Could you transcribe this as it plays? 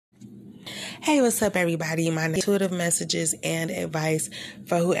Hey, what's up, everybody? My name is Intuitive Messages and Advice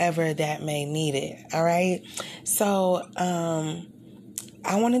for whoever that may need it. All right. So,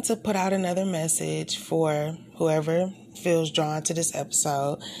 I wanted to put out another message for whoever feels drawn to this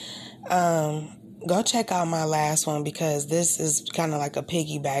episode. Go check out my last one because this is kind of like a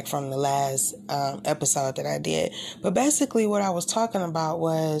piggyback from the last episode that I did. But basically what I was talking about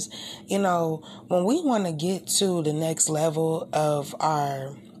was, when we want to get to the next level of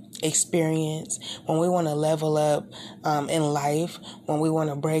our experience, when we want to level up in life, when we want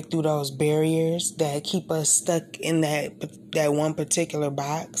to break through those barriers that keep us stuck in that one particular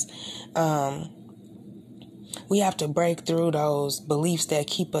box, we have to break through those beliefs that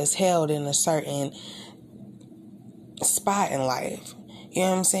keep us held in a certain spot in life. You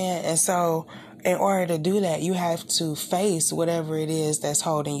know what I'm saying? And so in order to do that, you have to face whatever it is that's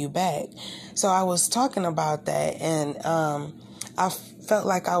holding you back. So I was talking about that, and I felt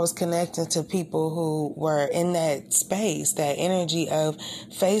like I was connecting to people who were in that space, that energy of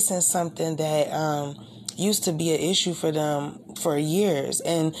facing something that used to be an issue for them for years.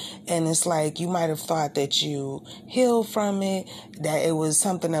 And it's like you might have thought that you healed from it, that it was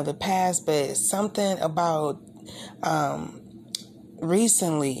something of the past, but something about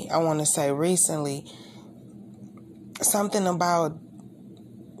recently, something about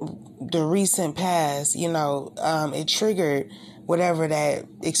the recent past, it triggered whatever that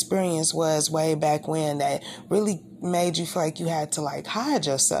experience was way back when that really made you feel like you had to like hide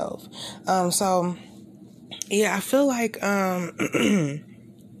yourself. So yeah, I feel like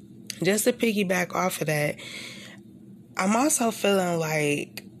just to piggyback off of that, I'm also feeling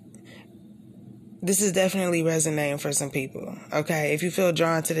like this is definitely resonating for some people. Okay, if you feel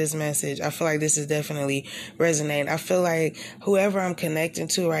drawn to this message, I feel like this is definitely resonating. I feel like whoever I'm connecting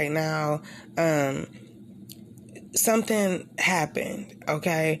to right now, something happened,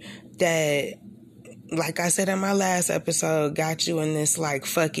 okay, that, like I said in my last episode, got you in this like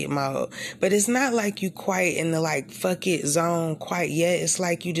fuck it mode. But it's not like you quite in the like fuck it zone quite yet. It's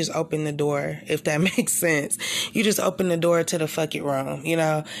like you just open the door, if that makes sense. You just open the door to the fuck it room,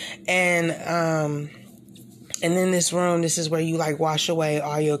 And in this room, this is where you like wash away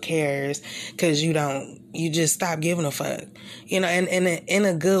all your cares because you just stop giving a fuck, and in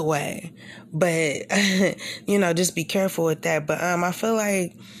a good way. But, just be careful with that. But I feel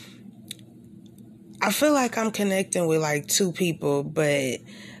like I'm connecting with like two people, but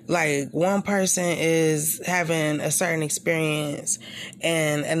like one person is having a certain experience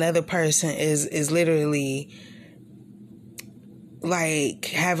and another person is literally like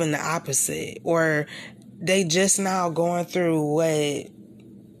having the opposite, or they just now going through what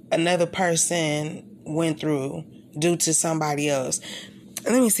another person went through due to somebody else.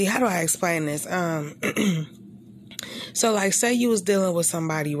 Let me see, how do I explain this? So like, say you was dealing with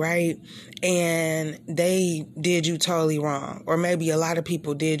somebody, right? And they did you totally wrong. Or maybe a lot of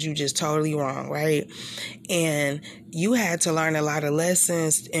people did you just totally wrong, right? And you had to learn a lot of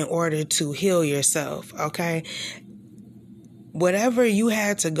lessons in order to heal yourself, okay? Whatever you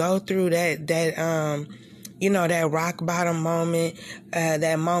had to go through, that rock bottom moment,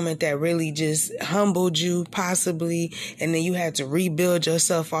 that moment that really just humbled you possibly, and then you had to rebuild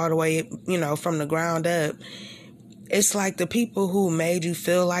yourself all the way, from the ground up. It's like the people who made you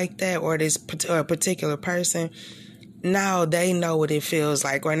feel like that, or a particular person, now they know what it feels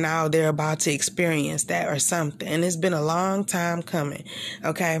like, or now they're about to experience that or something. And it's been a long time coming,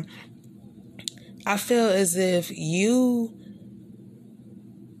 okay? I feel as if you,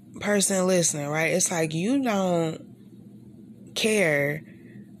 person listening, right? It's like you don't care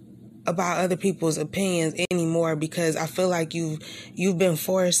about other people's opinions anymore because I feel like you've been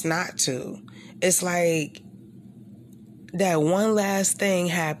forced not to. It's like that one last thing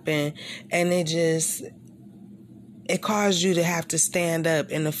happened and it caused you to have to stand up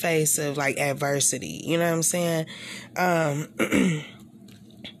in the face of like adversity. You know what I'm saying?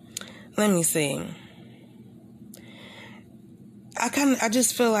 Let me see. I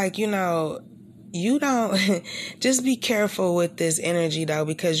just feel like, you don't just be careful with this energy though,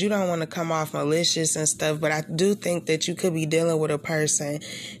 because you don't want to come off malicious and stuff. But I do think that you could be dealing with a person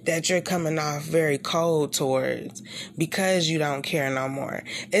that you're coming off very cold towards because you don't care no more.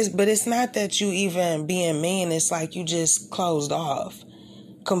 But it's not that you even being mean. It's like you just closed off.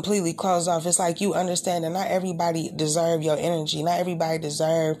 Completely closed off. It's like you understand that not everybody deserve your energy. Not everybody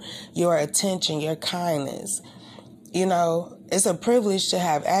deserve your attention, your kindness. It's a privilege to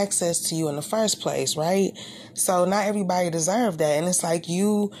have access to you in the first place, right? So not everybody deserve that. And it's like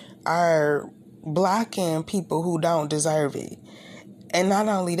you are blocking people who don't deserve it. And not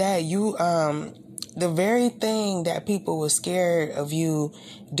only that, the very thing that people were scared of you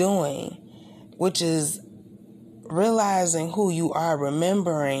doing, which is realizing who you are,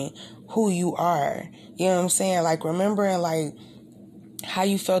 remembering who you are. You know what I'm saying? Like remembering like how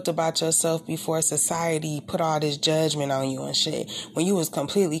you felt about yourself before society put all this judgment on you and shit. When you was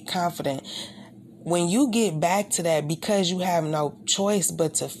completely confident. When you get back to that, because you have no choice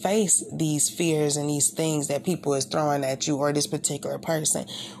but to face these fears and these things that people is throwing at you or this particular person,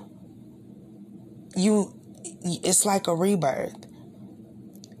 it's like a rebirth.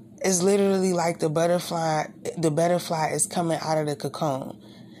 It's literally like the butterfly is coming out of the cocoon.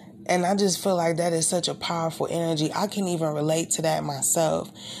 And I just feel like that is such a powerful energy. I can even relate to that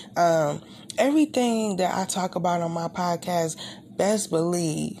myself. Everything that I talk about on my podcast, best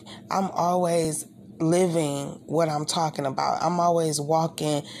believe I'm always living what I'm talking about. I'm always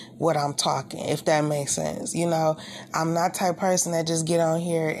walking what I'm talking, if that makes sense. You know, I'm not the type of person that just get on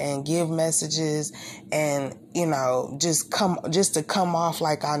here and give messages and, you know, just to come off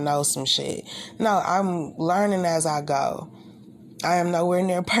like I know some shit. No, I'm learning as I go. I am nowhere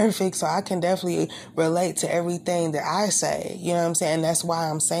near perfect, so I can definitely relate to everything that I say. You know what I'm saying? That's why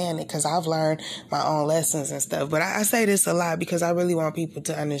I'm saying it, because I've learned my own lessons and stuff. But I say this a lot because I really want people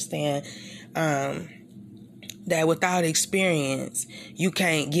to understand that without experience, you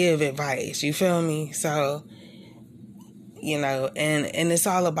can't give advice. You feel me? So, you know, and it's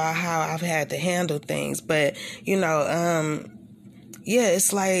all about how I've had to handle things. But, you know, yeah,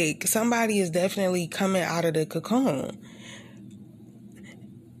 it's like somebody is definitely coming out of the cocoon.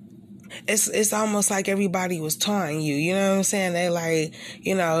 It's almost like everybody was taunting you, you know what I'm saying? They like,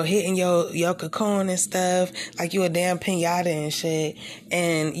 you know, hitting your cocoon and stuff, like you a damn pinata and shit.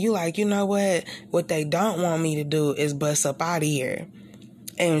 And you like, you know what they don't want me to do is bust up out of here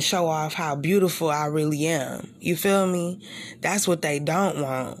and show off how beautiful I really am. You feel me? That's what they don't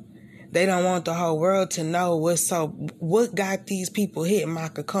want. They don't want the whole world to know what got these people hitting my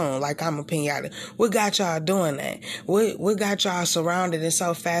cocoon like I'm a pinata. What got y'all doing that? What got y'all surrounded and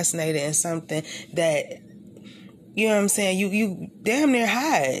so fascinated in something that, you know what I'm saying? You damn near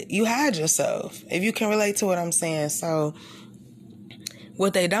hide. You hide yourself. If you can relate to what I'm saying. So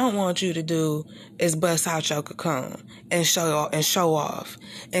what they don't want you to do is bust out your cocoon and show off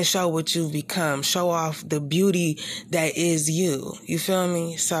and show what you've become. Show off the beauty that is you. You feel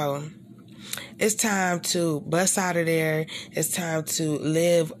me? So it's time to bust out of there. It's time to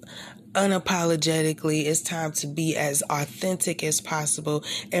live unapologetically. It's time to be as authentic as possible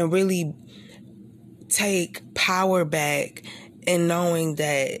and really take power back in knowing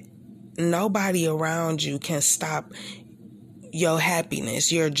that nobody around you can stop your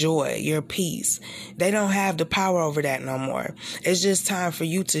happiness, your joy, your peace. They don't have the power over that no more. It's just time for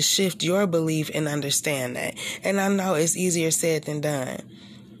you to shift your belief and understand that. And I know it's easier said than done.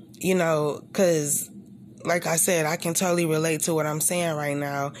 You know, because, like I said, I can totally relate to what I'm saying right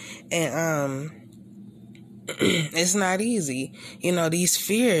now. And it's not easy. You know, these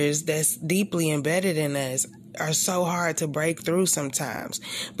fears that's deeply embedded in us are so hard to break through sometimes.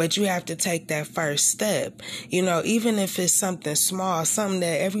 But you have to take that first step. You know, even if it's something small, something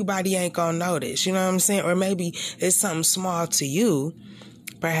that everybody ain't gonna notice. You know what I'm saying? Or maybe it's something small to you,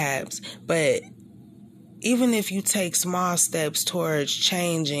 perhaps. But even if you take small steps towards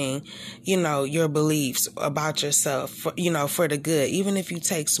changing, you know, your beliefs about yourself, for the good, even if you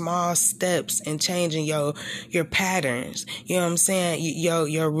take small steps in changing your patterns, you know what I'm saying,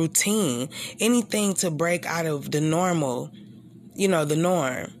 your routine, anything to break out of the normal, you know, the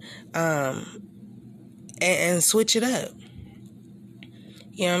norm, and switch it up.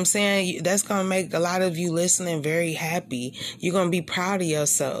 You know what I'm saying? That's going to make a lot of you listening very happy. You're going to be proud of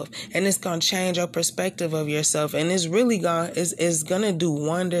yourself. And it's going to change your perspective of yourself. And it's really going to do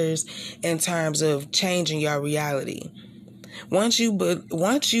wonders in terms of changing your reality. Once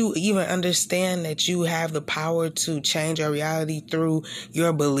you even understand that you have the power to change your reality through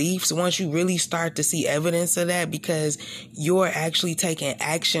your beliefs, once you really start to see evidence of that because you're actually taking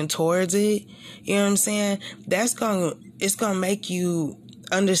action towards it, you know what I'm saying? It's going to make you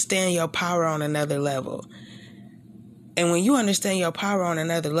understand your power on another level. And when you understand your power on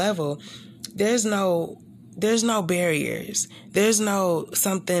another level, there's no barriers. There's no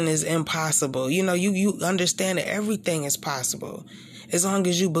something is impossible. You know, you understand that everything is possible as long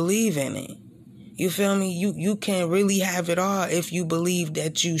as you believe in it. You feel me? You can really have it all if you believe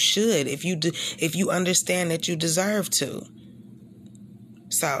that you should, if you understand that you deserve to.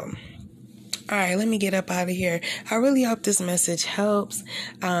 So, all right, let me get up out of here. I really hope this message helps.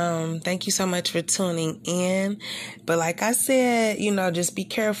 Thank you so much for tuning in. But like I said, you know, just be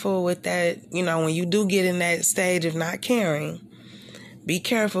careful with that. You know, when you do get in that stage of not caring, be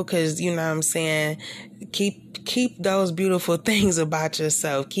careful because, you know what I'm saying, keep keep those beautiful things about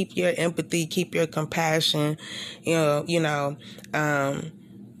yourself. Keep your empathy, keep your compassion. You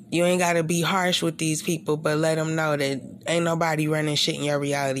ain't got to be harsh with these people, but let them know that ain't nobody running shit in your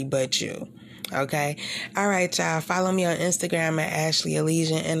reality but you. Okay? All right, y'all. Follow me on Instagram at Ashley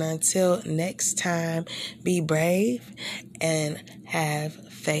Elysian. And until next time, be brave and have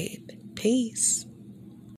faith. Peace.